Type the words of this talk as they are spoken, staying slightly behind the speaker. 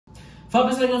Fala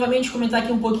pessoal, novamente comentar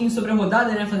aqui um pouquinho sobre a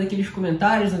rodada, né? Fazer aqueles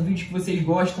comentários, um vídeo que vocês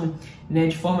gostam, né?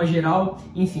 De forma geral.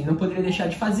 Enfim, não poderia deixar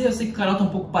de fazer. Eu sei que o canal tá um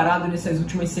pouco parado nessas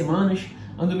últimas semanas,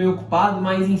 ando meio ocupado,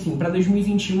 mas enfim, para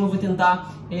 2021 eu vou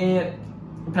tentar,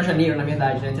 para janeiro na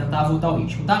verdade, né? Tentar voltar ao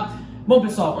ritmo, tá? Bom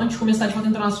pessoal, antes de começar de fato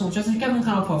entrar no assunto, já se inscreve no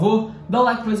canal por favor, dá o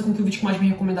like para fazer com que o vídeo mais bem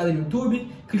recomendado é no YouTube,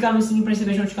 clicar no sininho para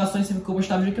receber as notificações sempre que eu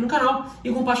postar vídeo aqui no canal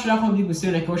e compartilhar com um amigo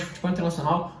seu, né, que gosta de futebol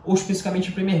internacional ou especificamente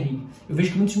a Premier League. Eu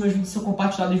vejo que muitos dos meus vídeos são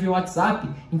compartilhados via WhatsApp,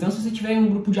 então se você tiver um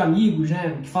grupo de amigos,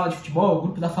 né, que fala de futebol,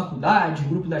 grupo da faculdade,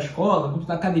 grupo da escola, grupo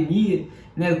da academia,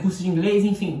 né, curso de inglês,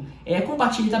 enfim,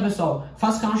 compartilhe, tá pessoal?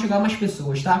 Faça o canal chegar a mais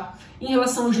pessoas, tá? Em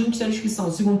relação aos links da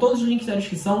descrição, sigam todos os links da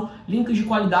descrição, links de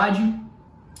qualidade.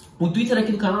 O Twitter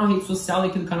aqui do canal, a rede social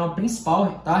aqui do canal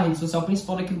principal, tá? A rede social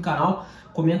principal aqui do canal.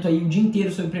 Comento aí o dia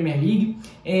inteiro sobre Premier League,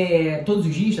 todos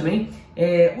os dias também.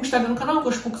 O Instagram do canal, que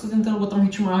aos poucos estou tentando botar um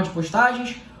ritmo maior de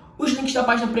postagens. Os links da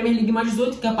página Premier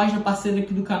League+18, que é a página parceira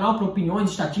aqui do canal, para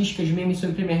opiniões, estatísticas, memes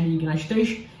sobre Premier League nas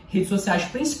 3 redes sociais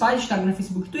principais, Instagram,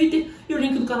 Facebook e Twitter. E o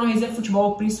link do canal Reserva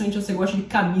Futebol, principalmente se você gosta de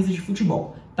camisas de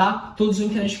futebol, tá? Todos os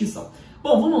links na descrição.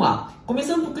 Bom, vamos lá.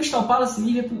 Começando por Crystal Palace,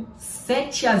 Liverpool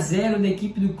 7-0 da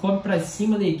equipe do Klopp para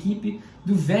cima da equipe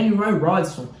do velho Roy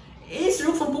Hodgson. Esse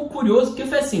jogo foi um pouco curioso, porque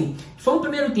foi assim, foi um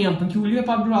primeiro tempo em que o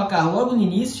Liverpool abriu o placar logo no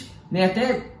início, né,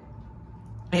 até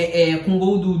com o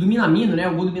gol do Minamino, né,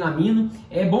 o gol do Minamino.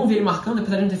 É bom ver ele marcando,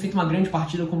 apesar de não ter feito uma grande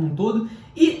partida como um todo.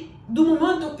 E do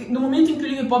momento em que o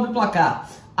Liverpool abre o placar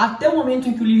até o momento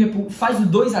em que o Liverpool faz o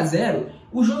 2-0,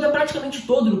 o jogo é praticamente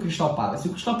todo do Crystal Palace.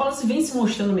 O Crystal Palace vem se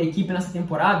mostrando uma equipe nessa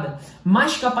temporada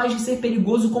mais capaz de ser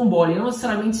perigoso com bola, e não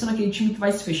necessariamente sendo aquele time que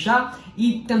vai se fechar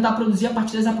e tentar produzir a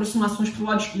partir das aproximações pelo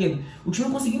lado esquerdo. O time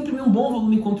conseguiu imprimir um bom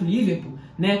volume contra o Liverpool,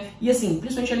 né? E assim,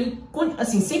 principalmente ali,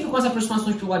 assim, sempre com as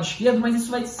aproximações pelo lado esquerdo, mas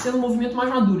isso vai sendo um movimento mais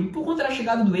maduro. E por conta da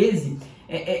chegada do Eze,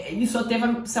 isso até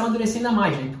vai se amadurecer ainda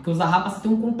mais, né? Porque o Zaha passa a ter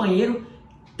um companheiro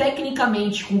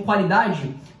tecnicamente com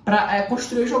qualidade para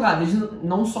construir jogadas,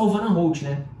 não só o Van Aanholt,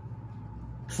 né?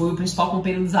 Que foi o principal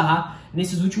companheiro do Zaha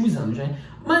nesses últimos anos, né?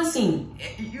 Mas assim,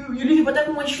 o Liverpool até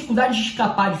com uma dificuldade de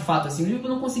escapar de fato, assim, o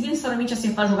Liverpool não conseguia necessariamente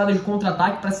acertar jogadas de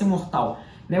contra-ataque para ser mortal,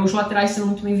 né? Os laterais sendo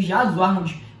muito bem vigiados, o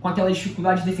Arnold com aquelas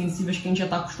dificuldades defensivas que a gente já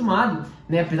está acostumado,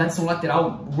 né? Apesar de ser um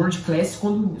lateral world class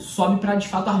quando sobe para de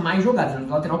fato armar as jogadas, né?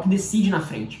 Um lateral que decide na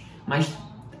frente, mas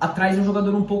atrás é um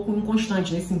jogador um pouco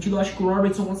inconstante. Nesse sentido, eu acho que o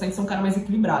Robertson consegue ser um cara mais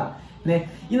equilibrado, né?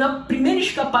 E na primeira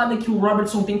escapada que o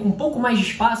Robertson tem com um pouco mais de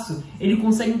espaço, ele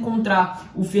consegue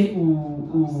encontrar o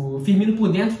Firmino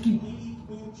por dentro, que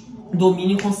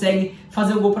domina e consegue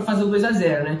fazer o gol para fazer o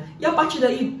 2-0, né? E a partir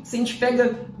daí, se a gente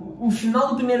pega o final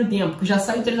do primeiro tempo, que já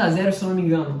sai o 3-0, se eu não me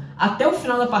engano, até o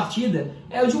final da partida,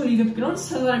 é o de um Liverpool que não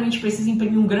necessariamente precisa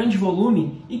imprimir um grande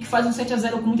volume e que faz um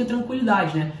 7-0 com muita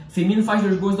tranquilidade, né? O Firmino faz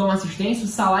 2 gols, dá uma assistência, o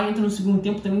Salah entra no segundo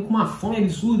tempo também com uma fome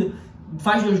absurda,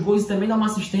 faz 2 gols e também dá uma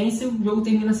assistência, o jogo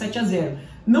termina 7-0.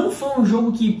 Não foi um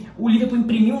jogo que o Liverpool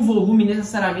imprimiu um volume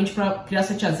necessariamente para criar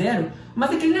 7-0, mas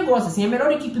aquele negócio, assim, a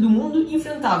melhor equipe do mundo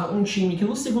enfrentava um time que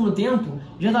no segundo tempo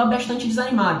já estava bastante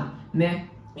desanimado, né?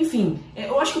 Enfim,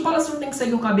 eu acho que o Palace não tem que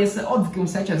seguir a cabeça, óbvio que um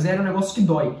 7-0 é um negócio que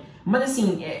dói, mas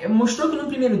assim, mostrou que no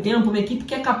primeiro tempo uma equipe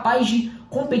que é capaz de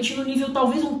competir no nível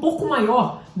talvez um pouco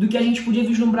maior do que a gente podia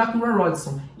vislumbrar com o Roy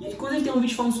Hodgson. E inclusive tem um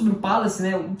vídeo falando sobre o Palace,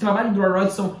 né? O trabalho do Roy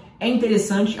Hodgson é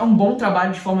interessante, é um bom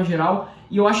trabalho de forma geral,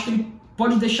 e eu acho que ele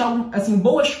pode deixar assim,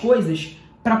 boas coisas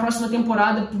para a próxima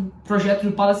temporada, para o projeto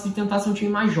do Palace de tentar ser um time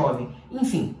mais jovem.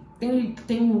 Enfim,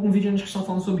 tem um vídeo na descrição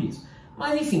falando sobre isso.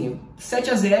 Mas enfim,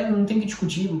 7-0, não tem que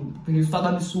discutir, um resultado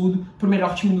absurdo para o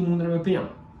melhor time do mundo, na minha opinião.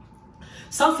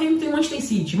 Southampton e Manchester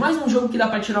City, mais um jogo que dá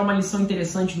para tirar uma lição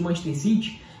interessante do Manchester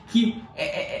City, que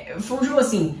foi um jogo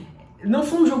assim, não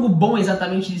foi um jogo bom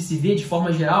exatamente de se ver de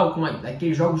forma geral, com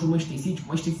aqueles jogos do Manchester City, o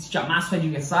Manchester City amassa o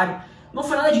adversário. Não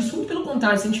foi nada disso, muito pelo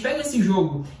contrário. Se a gente pega esse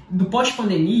jogo do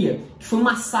pós-pandemia, que foi um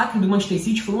massacre do Manchester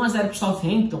City, foi 1-0 para o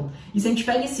Southampton, e se a gente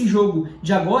pega esse jogo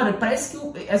de agora, parece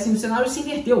que assim, o cenário se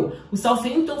inverteu. O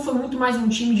Southampton foi muito mais um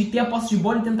time de ter a posse de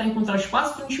bola e tentar encontrar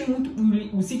espaço, foi um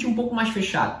time o City um pouco mais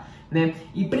fechado, né?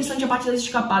 E principalmente a partir das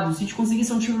escapadas, o City conseguia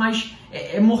ser um time mais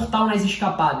mortal nas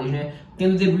escapadas, né?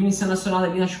 Tendo o De Bruyne sendo acionado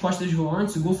ali nas costas dos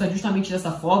volantes, o gol sai justamente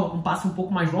dessa forma, com um passe um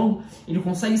pouco mais longo, ele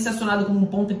consegue ser acionado como um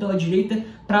ponta pela direita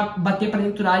para bater para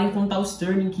dentro da área e encontrar o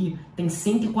Sterling, que tem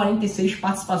 146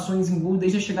 participações em gol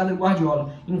desde a chegada do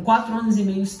Guardiola. Em 4 anos e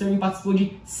meio, o Sterling participou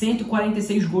de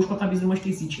 146 gols com a camisa do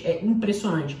Manchester City. É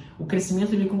impressionante. O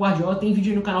crescimento dele com o Guardiola, tem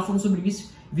vídeo aí no canal falando sobre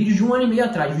isso, Vídeo de 1 ano e meio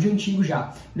atrás, vídeo antigo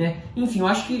já, né? Enfim, eu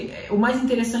acho que o mais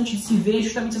interessante de se ver é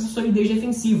justamente essa solidez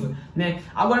defensiva, né?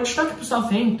 Agora, destaque para o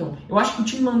Southampton, eu acho que o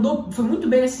time foi muito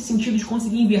bem nesse sentido de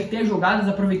conseguir inverter as jogadas,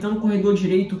 aproveitando o corredor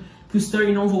direito que o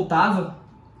Sterling não voltava,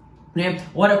 né?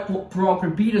 Ora pro Walker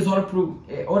Peters, ora pro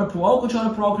Walcott, ora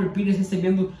pro Walker Peters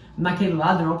recebendo naquele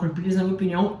lado, né? O Walker Peters, na minha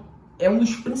opinião, é um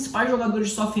dos principais jogadores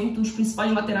de Southampton, um dos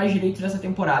principais laterais direitos dessa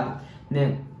temporada,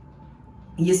 né?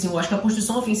 E assim, eu acho que a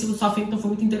construção ofensiva do Southampton foi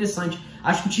muito interessante.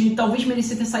 Acho que o time talvez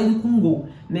merecia ter saído com um gol,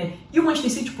 né? E o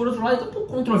Manchester City, por outro lado, é um pouco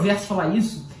controverso falar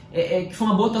isso, que foi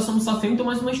uma boa atuação do Southampton,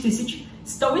 mas o Manchester City,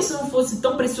 talvez se não fosse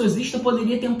tão preciosista,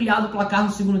 poderia ter ampliado o placar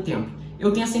no segundo tempo.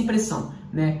 Eu tenho essa impressão,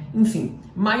 né? Enfim,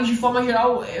 mas de forma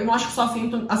geral, eu não acho que o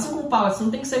Southampton, assim como o Palace,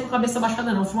 não tem que sair com a cabeça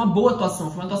baixada não. Foi uma boa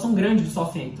atuação, foi uma atuação grande do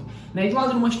Southampton, né? E do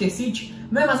lado do Manchester City,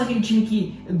 não é mais aquele time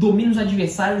que domina os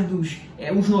adversários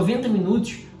os 90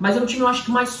 minutos, mas é um time, eu acho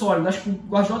que mais sólido. Acho que o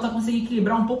Guardiola tá conseguindo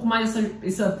equilibrar um pouco mais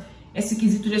esse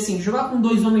quesito de assim, jogar com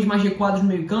 2 homens mais recuados no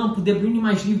meio campo, De Bruyne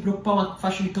mais livre para ocupar uma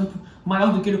faixa de campo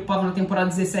maior do que ele ocupava na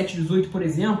temporada 17-18, por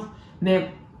exemplo,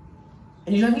 né?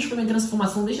 Ele já vem experimentando essa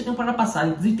formação desde a temporada passada,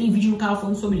 inclusive tem vídeo no canal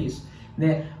falando sobre isso,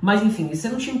 né? Mas enfim, esse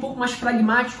é um time um pouco mais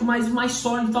pragmático, mas mais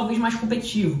sólido, talvez mais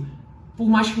competitivo, por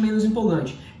mais que menos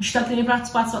empolgante. Destaque também para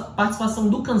a participação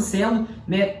do Cancelo,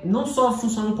 né? Não só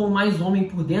funcionando como mais homem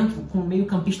por dentro, como meio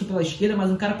campista pela esquerda,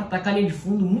 mas um cara para atacar a linha de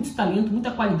fundo, muito talento,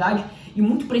 muita qualidade e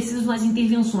muito preciso nas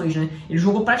intervenções, né? Ele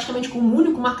jogou praticamente como o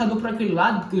único marcador por aquele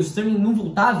lado, porque o Sterling não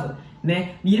voltava,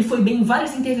 né? E ele foi bem em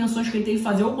várias intervenções que ele teve que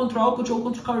fazer, ou contra o Walcott ou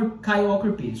contra o Kyle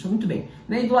Walker-Peters. Foi muito bem,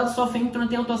 né? E do lado do Southampton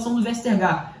tem a atuação do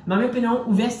Vestergaard. Na minha opinião,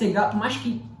 o Vestergaard, por mais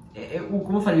que,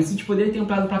 como eu falei, o City poderia ter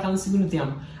ampliado para cá no segundo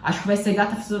tempo, acho que o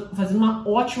Vestergaard está fazendo uma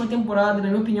ótima temporada. Na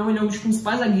minha opinião, ele é um dos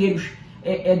principais zagueiros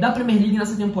da Premier League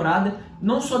nessa temporada.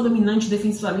 Não só dominante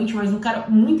defensivamente, mas um cara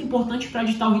muito importante para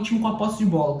ditar o ritmo com a posse de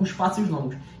bola, com os passes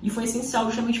longos. E foi essencial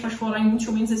justamente para explorar em muitos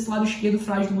momentos esse lado esquerdo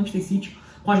frágil do Manchester City,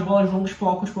 com as bolas longas pro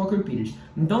Walker Peters.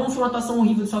 Então não foi uma atuação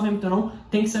horrível do Southampton não,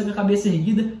 tem que sair com a cabeça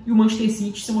erguida, e o Manchester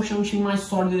City se mostrando um time mais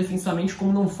sólido defensivamente,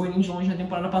 como não foi nem de longe na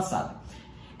temporada passada.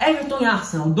 Everton e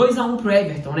Arsenal, 2-1 pro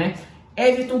Everton, né?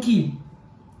 Everton que,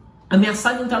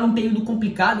 ameaçado de entrar num período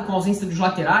complicado com a ausência dos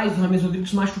laterais, o James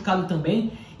Rodrigues machucado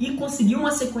também, e conseguiu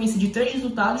uma sequência de 3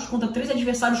 resultados contra 3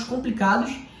 adversários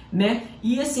complicados, né?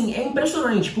 E assim, é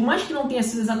impressionante, por mais que não tenha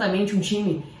sido exatamente um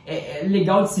time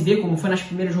legal de se ver, como foi nas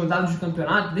primeiras rodadas do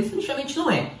campeonato, definitivamente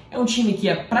não é. É um time que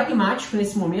é pragmático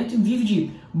nesse momento e vive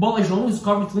de bolas longas, o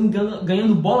Calvert-Lewin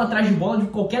ganhando bola atrás de bola de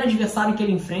qualquer adversário que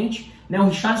ele enfrente, né? O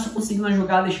Richarlison conseguindo as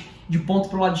jogadas de ponto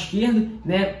para o lado esquerdo,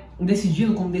 né?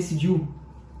 Decidindo como decidiu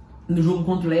no jogo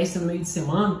contra o Leicester no meio de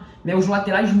semana, né? Os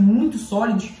laterais muito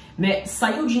sólidos, né?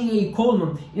 Saiu de e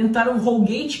Coleman, entraram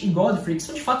Holgate e Godfrey, que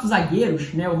são de fato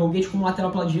zagueiros, né? O Holgate como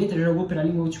lateral pela direita, ele jogou por ali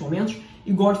em outros momentos,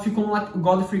 e Godfrey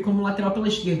como lateral pela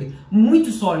esquerda.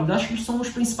 Muito sólido, acho que são os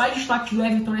principais destaques do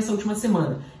Everton nessa última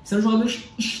semana. São jogadores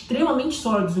extremamente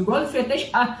sólidos. O Godfrey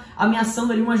até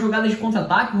ameaçando ali uma jogada de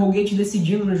contra-ataque, o Holgate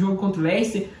decidindo no jogo contra o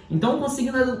Leicester, então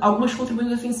conseguindo algumas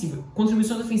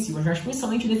contribuições ofensivas, mas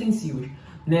principalmente defensivas,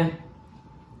 né?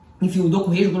 Enfim, o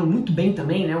Doucouré jogando muito bem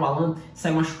também, né? O Alan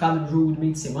saiu machucado no jogo do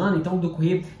meio de semana, então o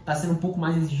Doucouré está sendo um pouco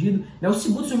mais exigido, né? O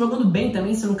Sigurdsson jogando bem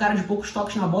também, sendo um cara de poucos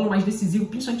toques na bola, mas decisivo,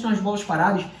 principalmente nas bolas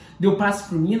paradas, deu passe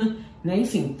pro Mina, né?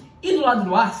 Enfim. E do lado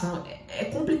do Arsenal, é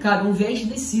complicado, é um viés de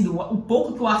descida. O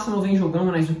pouco que o Arsenal vem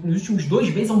jogando nos últimos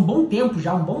 2 meses, há um bom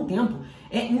tempo,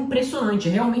 é impressionante,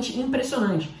 é realmente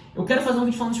impressionante. Eu quero fazer um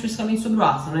vídeo falando especificamente sobre o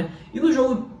Arsenal, né? E no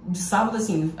jogo de sábado,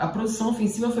 assim, a produção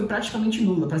ofensiva foi praticamente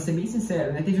nula, para ser bem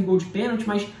sincero, né? Teve gol de pênalti,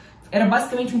 mas era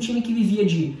basicamente um time que vivia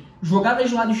de jogadas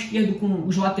do lado esquerdo com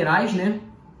os laterais, né?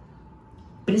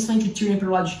 Principalmente o Tierney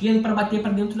pelo lado esquerdo, para bater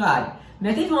para dentro da área,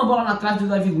 né? Teve uma bola na trave do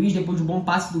Davi Luiz, depois de um bom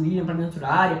passe do William para dentro da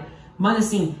área, mas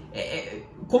assim,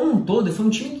 como um todo, foi um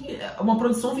time que uma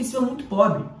produção ofensiva muito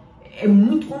pobre. É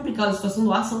muito complicado, a situação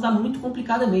do Arsenal está muito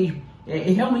complicada mesmo.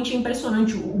 Realmente é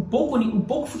impressionante o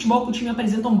pouco futebol que o time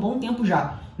apresenta há um bom tempo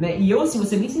já, né? E eu, assim, vou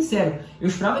ser bem sincero, eu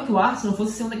esperava que o Arsenal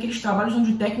fosse ser um daqueles trabalhos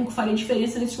onde o técnico faria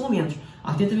diferença nesses momentos.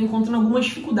 A Arteta vem encontrando algumas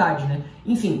dificuldades, né?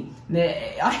 Enfim,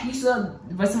 né? Acho que isso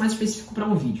vai ser mais específico para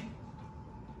um vídeo.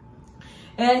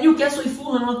 Newcastle e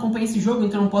Fulham, não acompanhei esse jogo,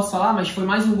 então não posso falar, mas foi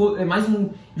mais um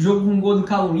jogo com um gol do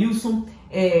Callum Wilson.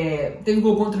 Teve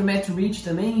gol contra o Matt Rich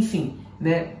também, enfim,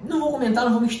 né? Não vou comentar,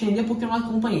 não vou me estender porque eu não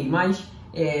acompanhei, mas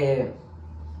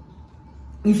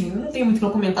enfim, não tem muito para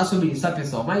comentar sobre isso, tá,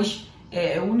 pessoal? Mas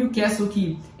o Newcastle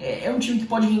que é um time que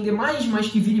pode render mais, mas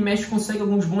que vira e mexe consegue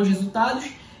alguns bons resultados.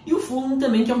 E o Fulham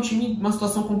também, que é um time, uma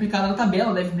situação complicada na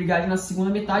tabela, deve brigar ali na segunda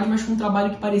metade, mas com um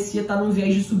trabalho que parecia estar num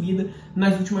viés de subida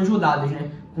nas últimas rodadas, né?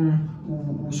 Com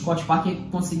o Scott Parker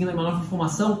conseguindo uma nova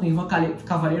formação, com o Ivan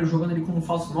Cavaleiro jogando ali como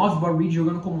falso 9, o Bob Reed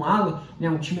jogando como ala, né?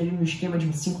 Um time ali no esquema de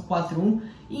 5-4-1,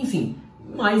 enfim.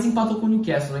 Mas empatou com o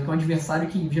Newcastle, né? Que é um adversário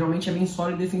que geralmente é bem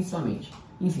sólido defensivamente.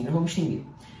 Enfim, não vamos estender.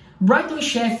 Brighton e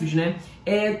Sheffield, né?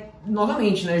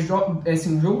 Novamente, né?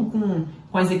 Um jogo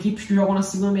com as equipes que jogam na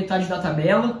segunda metade da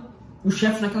tabela. O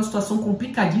Sheffield naquela situação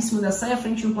complicadíssima, ainda sai à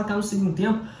frente no placar no segundo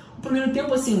tempo. O primeiro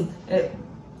tempo, assim,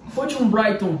 foi de um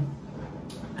Brighton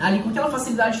ali com aquela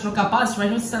facilidade de trocar passes, mas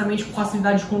não necessariamente com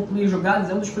facilidade de concluir jogadas.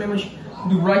 É um dos problemas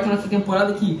do Brighton nessa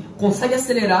temporada, que consegue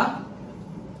acelerar,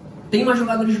 tem uma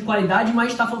jogadora de qualidade,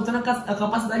 mas está faltando a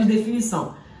capacidade de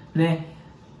definição, né?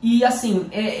 E assim,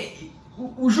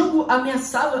 o jogo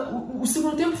ameaçava. O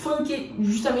segundo tempo foi o que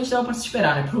justamente dava para se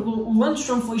esperar, né? Porque o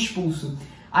Landstrom foi expulso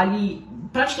ali,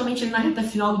 praticamente ali na reta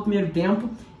final do primeiro tempo,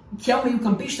 que é o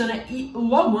meio-campista, né? E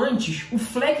logo antes, o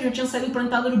Fleck já tinha saído para a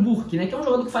entrada do Burke, né? Que é um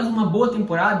jogador que faz uma boa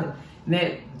temporada,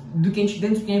 né?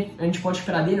 Dentro do que a gente pode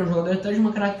esperar dele, é um jogador até de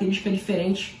uma característica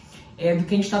diferente do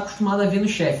que a gente está acostumado a ver no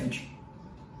Sheffield.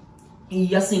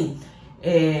 E assim,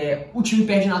 o time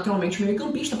perde naturalmente o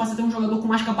meio-campista, passa a ter um jogador com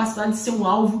mais capacidade de ser um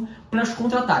alvo para os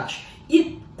contra-ataques.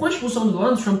 E com a expulsão do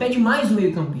Landstrom, pede mais o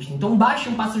meio-campista. Então o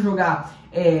Bastian passa a jogar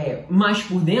mais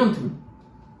por dentro.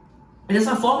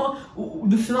 Dessa forma,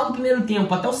 do final do primeiro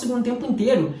tempo até o segundo tempo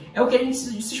inteiro, é o que a gente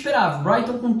se esperava.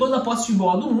 Brighton com toda a posse de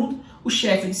bola do mundo, o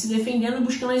Sheffield se defendendo e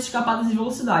buscando as escapadas de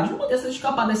velocidade. Uma dessas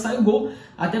escapadas sai o gol,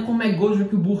 até com o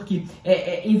McGoldrick e o Burke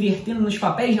invertendo nos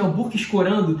papéis, né? O Burke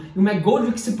escorando e o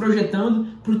McGoldrick se projetando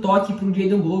para o toque, para o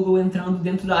Jadon Glogel entrando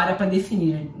dentro da área para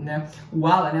definir, né? O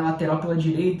ala, né? Lateral pela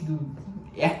direita,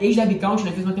 ex-Derby County,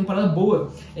 né? Fez uma temporada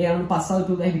boa ano passado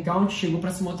pelo Derby County, chegou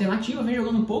para ser uma alternativa, vem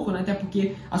jogando pouco, né? Até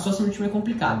porque a situação do time é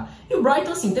complicada. E o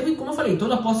Brighton, assim, teve, como eu falei,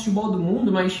 toda a posse de bola do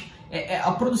mundo, mas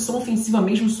a produção ofensiva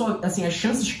mesmo, só, assim, as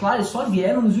chances claras só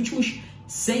vieram nos últimos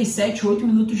 6, 7, 8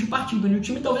 minutos de partida, onde o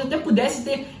time talvez até pudesse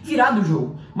ter virado o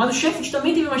jogo. Mas o Sheffield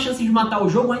também teve uma chance de matar o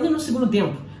jogo ainda no segundo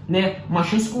tempo, né? Uma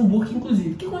chance com o Burke,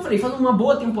 inclusive. Que, como eu falei, faz uma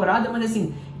boa temporada, mas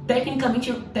assim,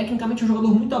 tecnicamente é um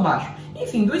jogador muito abaixo.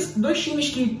 Enfim, dois times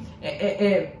que,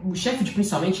 o Sheffield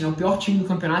principalmente, né, o pior time do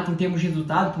campeonato em termos de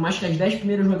resultado, por mais que as 10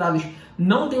 primeiras rodadas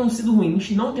não tenham sido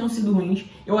ruins,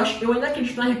 eu ainda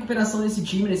acredito na recuperação desse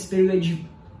time, nesse período aí de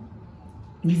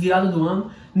virada do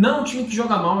ano. Não é um time que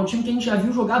joga mal, é um time que a gente já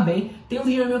viu jogar bem. Tem um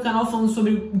vídeo no meu canal falando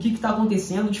sobre o que está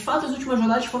acontecendo. De fato, as últimas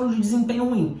rodadas foram de desempenho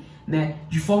ruim, né,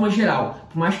 de forma geral,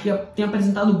 por mais que tenha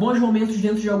apresentado bons momentos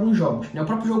dentro de alguns jogos, né, o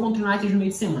próprio jogo contra o United no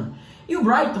meio de semana. E o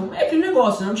Brighton é aquele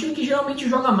negócio, né, é um time que geralmente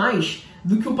joga mais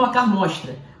do que o placar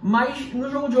mostra, mas no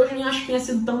jogo de hoje eu nem acho que tenha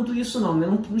sido tanto isso não, né,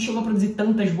 não chegou a produzir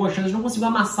tantas boas chances, não conseguiu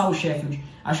amassar o Sheffield.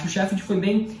 Acho que o Sheffield foi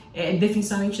bem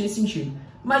defensivamente nesse sentido,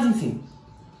 mas enfim,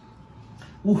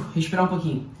 respirar um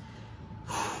pouquinho.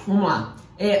 Vamos lá,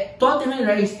 Tottenham e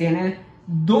Leicester, né,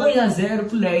 2-0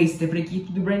 pro Leicester, para a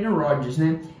equipe do Brendan Rodgers,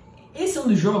 né. Esse é um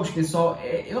dos jogos, pessoal,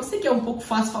 eu sei que é um pouco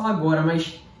fácil falar agora,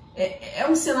 mas é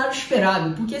um cenário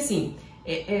esperado, porque assim,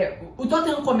 o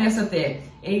Tottenham começa até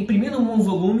imprimindo um bom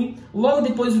volume, logo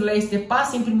depois o Leicester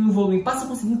passa a imprimir um volume, passa a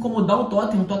conseguir incomodar o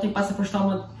Tottenham passa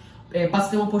a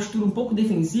ter uma postura um pouco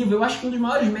defensiva. Eu acho que um dos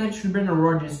maiores méritos do Brendan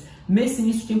Rodgers nesse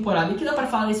início de temporada, e que dá para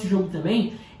falar nesse jogo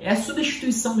também, é a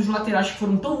substituição dos laterais que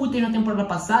foram tão úteis na temporada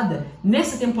passada,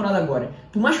 nessa temporada agora.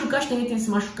 Por mais que o Castanheira tenha se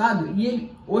machucado, e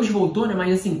ele hoje voltou, né,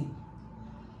 mas assim,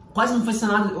 quase não foi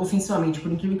sanado ofensivamente,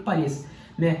 por incrível que pareça,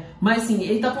 né? Mas assim,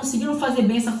 ele está conseguindo fazer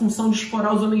bem essa função de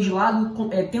explorar os homens de lado,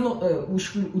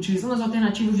 utilizando as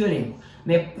alternativas de elenco,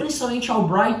 né? Principalmente ao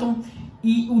Brighton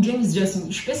e o James Justin,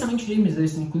 especialmente o James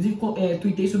Justin. Inclusive,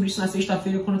 tuitei sobre isso na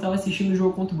sexta-feira quando eu estava assistindo o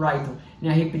jogo contra o Brighton, né,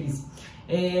 a reprise.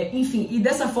 Enfim, e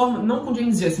dessa forma, não com o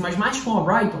James Justin, mas mais com o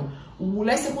Brighton, o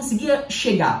Leicester conseguia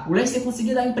chegar, o Leicester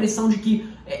conseguia dar a impressão de que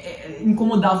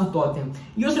incomodava o Tottenham.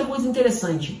 E outra coisa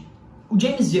interessante, o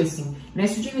James Justin, né?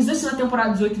 Se o James Justin na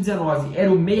temporada 18-19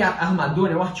 era o meia armador,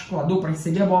 né, o articulador para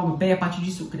receber a bola no pé e a partir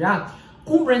disso criar,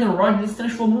 com o Brendan Rodgers ele se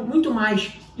transformou muito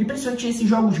mais, e principalmente nesses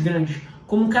jogos grandes,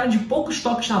 como um cara de poucos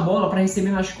toques na bola para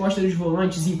receber nas costas dos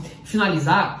volantes e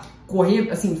finalizar, correr,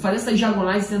 assim, fazer essas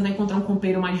diagonais e tentar encontrar um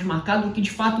companheiro mais desmarcado do que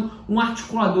de fato um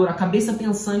articulador, a cabeça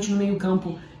pensante no meio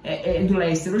campo do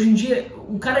Leicester. Hoje em dia,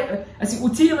 o cara, assim, o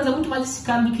Tielemans é muito mais esse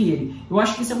cara do que ele. Eu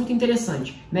acho que isso é muito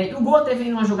interessante, né? E o gol até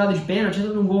veio numa jogada de pênalti,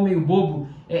 num gol meio bobo,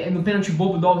 no pênalti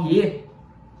bobo do Aurier,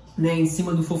 né, em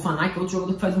cima do Fofana, que é outro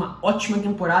jogador que faz uma ótima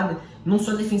temporada, não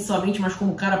só defensivamente, mas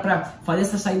como cara para fazer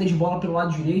essa saída de bola pelo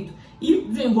lado direito. E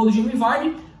vem o gol do Jamie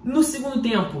Vardy, No segundo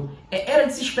tempo, era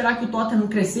de se esperar que o Tottenham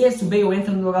crescesse, o Bale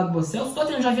entra no lugar do Lo Celso. O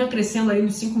Tottenham já vinha crescendo ali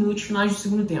nos 5 minutos finais do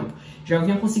segundo tempo. Já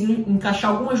vinha conseguindo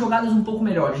encaixar algumas jogadas um pouco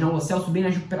melhores, né? O Lo Celso bem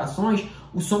nas recuperações,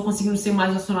 o Son conseguindo ser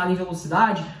mais acionado em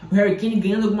velocidade, o Harry Kane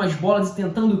ganhando algumas bolas e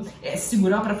tentando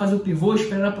segurar para fazer o pivô,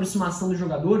 esperando a aproximação dos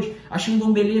jogadores. Achei o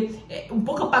Ndombele um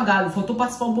pouco apagado, faltou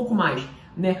participar um pouco mais,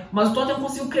 né? Mas o Tottenham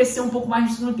conseguiu crescer um pouco mais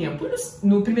no segundo tempo,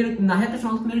 na reta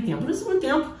final do primeiro tempo. No segundo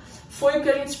tempo, foi o que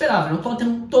a gente esperava, né? O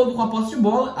Tottenham todo com a posse de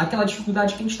bola, aquela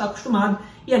dificuldade que a gente está acostumado,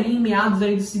 e ali em meados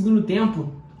ali do segundo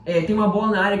tempo, tem uma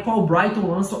bola na área que o Albrighton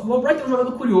lança. O Albrighton é um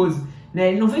jogador curioso, né?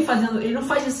 Ele não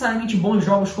faz necessariamente bons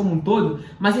jogos como um todo,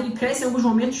 mas ele cresce em alguns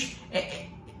momentos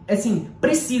assim,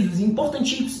 precisos,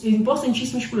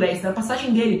 importantíssimos pro Leicester. A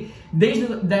passagem dele, desde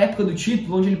a época do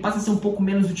título, onde ele passa a ser um pouco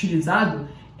menos utilizado,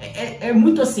 é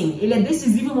muito assim, ele é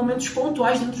decisivo em momentos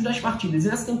pontuais dentro das partidas, e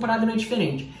nessa temporada não é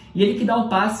diferente. E ele que dá o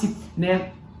passe,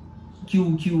 né, que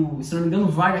se não me engano,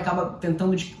 o VAR acaba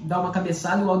tentando dar uma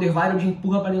cabeçada e o Alderweireld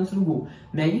empurra para dentro do gol,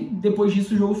 né? E depois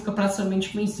disso o jogo fica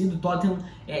praticamente vencido. O Tottenham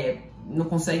não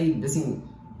consegue, assim,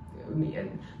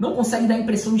 não consegue dar a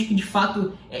impressão de que de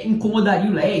fato incomodaria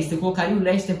o Leicester, colocaria o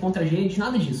Leicester contra as redes,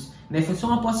 nada disso, né? Foi só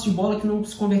uma posse de bola que não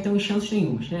se converteu em chances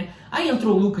nenhumas, né? Aí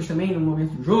entrou o Lucas também no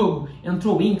momento do jogo,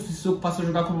 entrou o Inks, o Sissoko passou a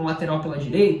jogar como lateral pela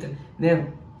direita, né?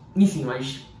 Enfim,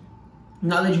 mas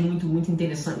nada de muito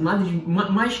interessante, nada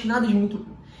mais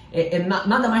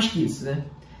que isso, né?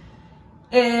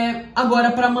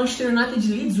 Agora, para Manchester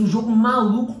United e Leeds, um jogo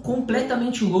maluco,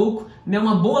 completamente louco, né?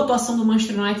 Uma boa atuação do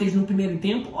Manchester United no primeiro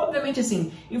tempo, obviamente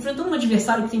assim, enfrentando um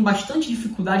adversário que tem bastante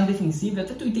dificuldade defensiva. Eu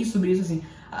até tuitei sobre isso, assim,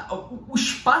 o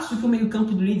espaço que o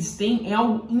meio-campo do Leeds tem é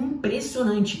algo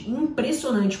impressionante,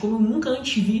 como eu nunca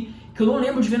antes vi, que eu não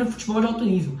lembro de ver no futebol de alto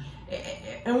nível.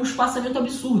 É um espaçamento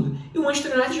absurdo. E o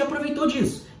Manchester United já aproveitou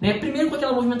disso, né? Primeiro com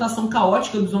aquela movimentação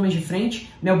caótica dos homens de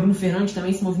frente, né? O Bruno Fernandes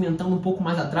também se movimentando um pouco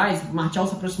mais atrás, o Martial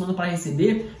se aproximando para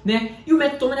receber, né? E o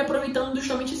McTominay aproveitando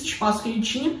justamente esse espaço que ele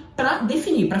tinha para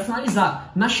definir, para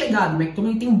finalizar. Na chegada, o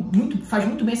McTominay faz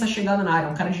muito bem essa chegada na área,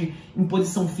 é um cara de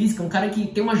imposição física, um cara que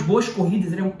tem umas boas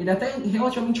corridas, ele é até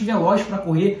relativamente veloz para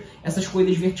correr essas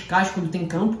corridas verticais quando tem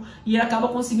campo, e ele acaba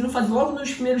conseguindo fazer logo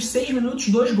nos primeiros 6 minutos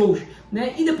 2 gols,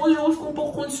 né? E depois o jogo ficou um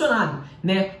pouco condicionado,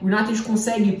 né? O United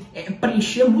consegue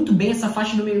preencher muito bem essa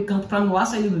faixa do meio campo para anular a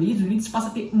saída do Leeds. O Leeds passa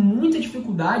a ter muita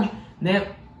dificuldade, né?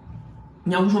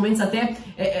 Em alguns momentos até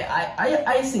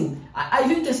aí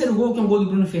vem o terceiro gol, que é um gol do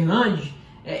Bruno Fernandes.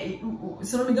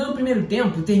 Se eu não me engano, no primeiro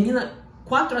tempo termina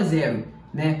 4-0,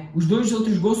 né? Os dois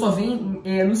outros gols só vêm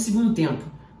no segundo tempo,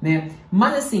 né?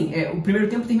 Mas assim, o primeiro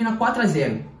tempo termina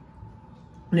 4-0,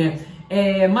 né?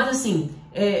 Mas assim,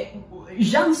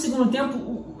 já no segundo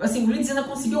tempo, assim, o Leeds ainda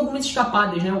conseguiu algumas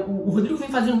escapadas, né? O Rodrigo vem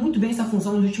fazendo muito bem essa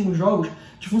função nos últimos jogos,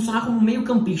 de funcionar como meio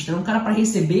campista, né? Um cara para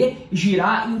receber,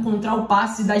 girar e encontrar o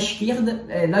passe da esquerda,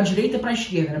 da direita para a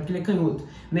esquerda, né? Porque ele é canhoto,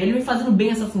 né? Ele vem fazendo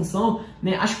bem essa função,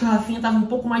 né? Acho que o Rafinha estava um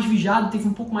pouco mais vigiado, teve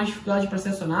um pouco mais de dificuldade para ser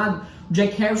acionado, o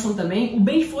Jack Harrison também, o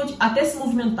Benford até se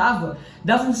movimentava,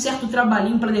 dava um certo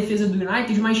trabalhinho para a defesa do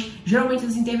United, mas geralmente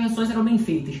as intervenções eram bem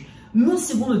feitas. No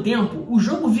segundo tempo, o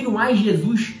jogo vira um Ai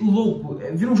Jesus louco,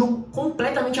 vira um jogo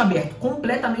completamente aberto,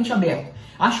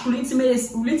 Acho que o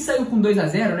Leeds saiu com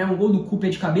 2-0, né? Um gol do Cooper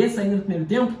de cabeça ainda no primeiro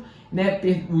tempo, né?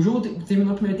 O jogo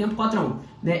terminou no primeiro tempo 4-1,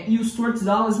 né? E o Stuart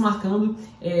Dallas marcando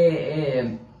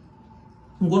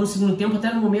um gol no segundo tempo,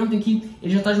 até no momento em que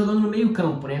ele já está jogando no meio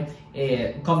campo, né?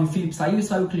 O Calvin Phillips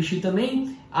saiu o Clichy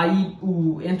também, aí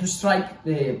entra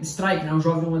o Strike, né? O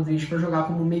jovem holandês, para jogar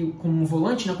como um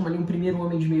volante, né? Como ali um primeiro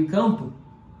homem de meio campo,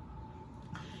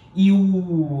 e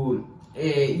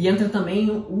entra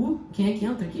também quem é que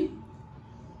entra aqui?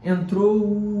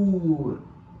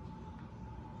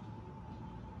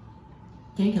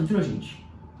 Quem é que entrou, gente?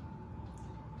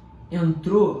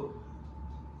 Entrou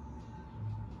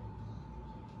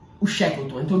o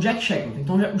Shackleton, então o Jack Shackleton.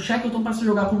 Então o Shackleton passa a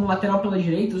jogar como lateral pela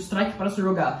direita, o Strike passa a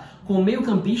jogar como meio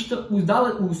campista,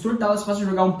 o Stuart Dallas passa a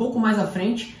jogar um pouco mais à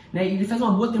frente, né? E ele faz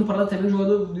uma boa temporada também, um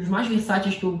jogador dos mais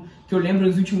versáteis que eu lembro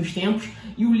nos últimos tempos.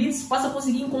 E o Leeds passa a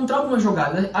conseguir encontrar algumas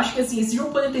jogadas. Acho que assim, esse jogo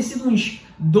poderia ter sido uns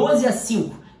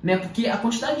 12-5, né? Porque a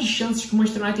quantidade de chances que o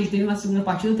Manchester United teve na segunda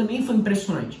partida também foi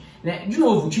impressionante, né? De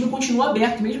novo, o time continua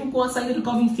aberto, mesmo com a saída do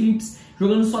Calvin Phillips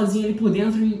jogando sozinho ali por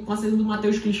dentro e com a saída do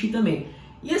Matheus Clichy também.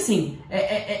 E assim,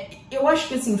 eu acho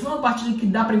que assim, foi uma partida que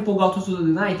dá para empolgar o torcedor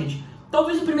do United.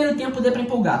 Talvez o primeiro tempo dê para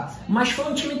empolgar, mas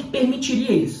foi um time que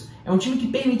permitiria isso. É um time que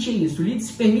permitia isso. O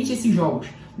Leeds permite esses jogos,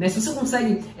 né? Se você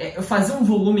consegue fazer um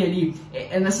volume ali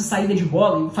nessa saída de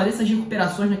bola e fazer essas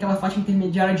recuperações naquela faixa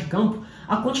intermediária de campo,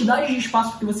 a quantidade de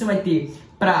espaço que você vai ter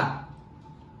para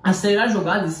acelerar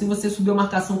jogadas se você subir a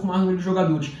marcação com o maior número de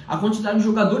jogadores. A quantidade de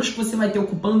jogadores que você vai ter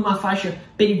ocupando uma faixa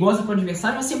perigosa para o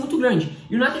adversário vai ser muito grande.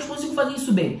 E o United conseguiu fazer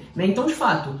isso bem, né? Então, de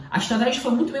fato, a estratégia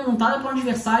foi muito bem montada para um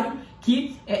adversário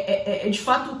que, de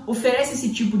fato, oferece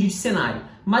esse tipo de cenário.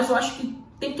 Mas eu acho que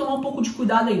tem que tomar um pouco de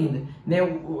cuidado ainda, né?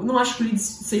 Eu não acho que o Leeds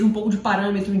seja um pouco de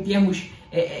parâmetro em termos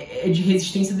de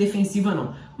resistência defensiva,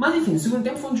 não. Mas enfim, o segundo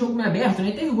tempo foi um jogo meio aberto,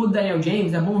 né? Teve o gol do Daniel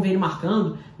James, é bom ver ele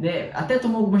marcando, né? Até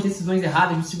tomou algumas decisões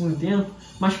erradas no segundo tempo,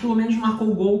 mas pelo menos marcou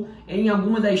o gol em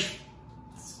alguma das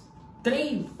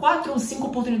 4 ou 5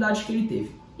 oportunidades que ele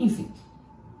teve. Enfim.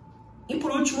 E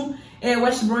por último, o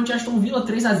West Bromwich Aston Villa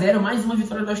 3-0, mais uma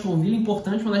vitória do Aston Villa,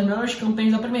 importante, uma das melhores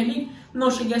campanhas da Premier League. Não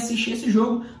cheguei a assistir esse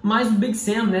jogo, mas o Big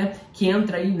Sam, né, que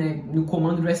entra aí, né, no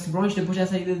comando do West Bromwich depois da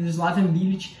saída do Slaven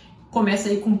Bilic, começa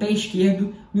aí com o pé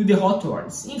esquerdo no The Hot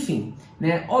Ones. Enfim,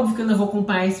 né, óbvio que eu ainda vou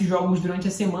acompanhar esses jogos durante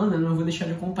a semana, não vou deixar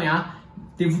de acompanhar.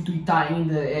 Devo twittar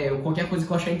ainda qualquer coisa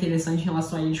que eu achar interessante em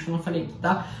relação a eles, como eu falei aqui,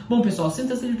 tá? Bom, pessoal,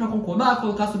 sinta-se livre para concordar,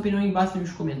 colocar sua opinião aí embaixo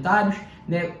nos comentários,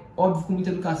 né? Óbvio, com muita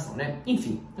educação, né?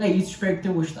 Enfim, é isso, espero que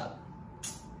tenham gostado.